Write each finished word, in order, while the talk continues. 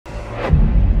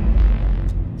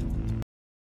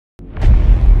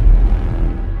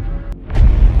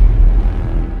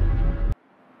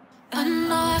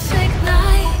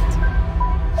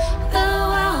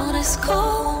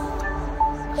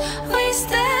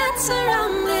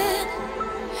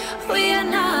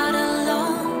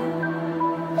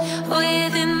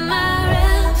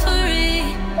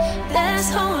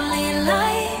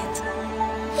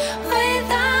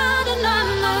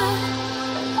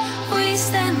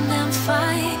stand and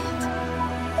fight.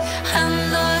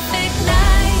 And Lord,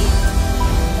 ignite.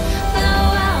 The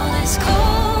world is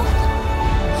cold.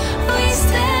 We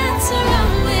stand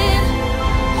surrounded.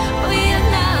 We are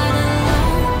not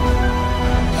alone.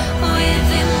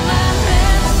 Within my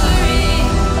reverie,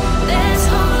 there's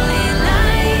holy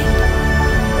light.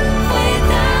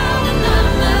 Without a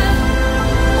number,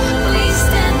 we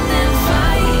stand and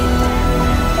fight.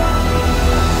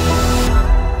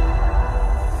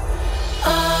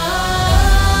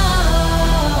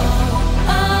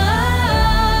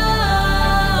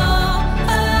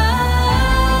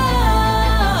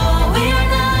 We are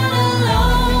not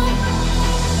alone.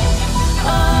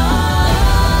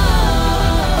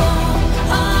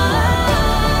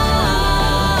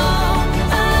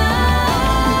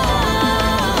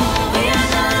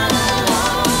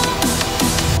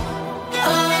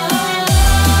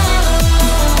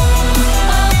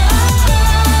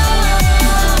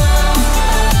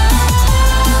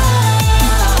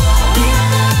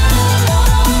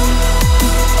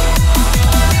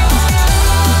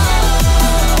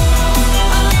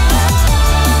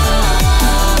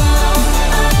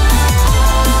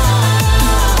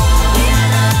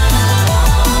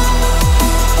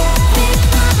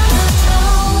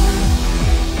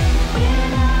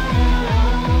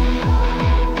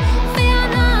 We are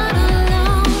not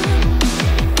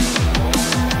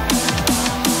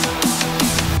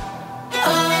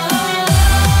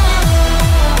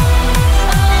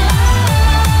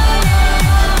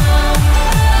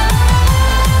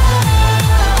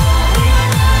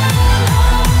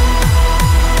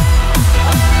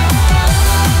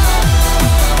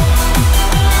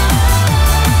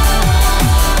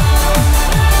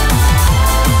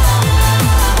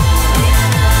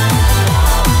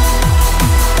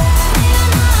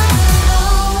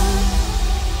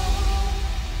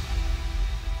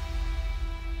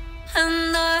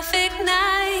and Earth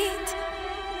ignite.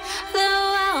 The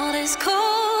world is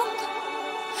cold.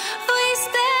 We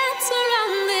stand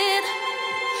surrounded.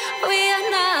 We are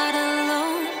not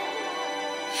alone.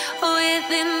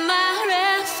 Within my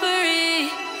reverie,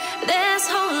 there's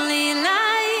holy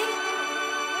light.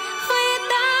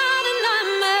 Without a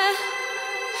number,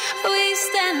 we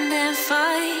stand and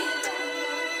fight.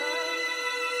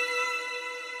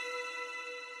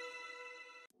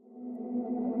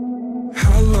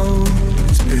 Hello,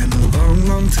 it's been a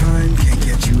long time. Can't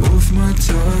get you off my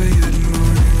tired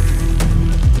mind.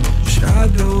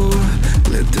 Shadow,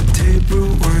 let the tape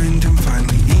rewind and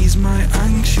finally ease my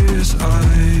anxious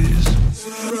eyes.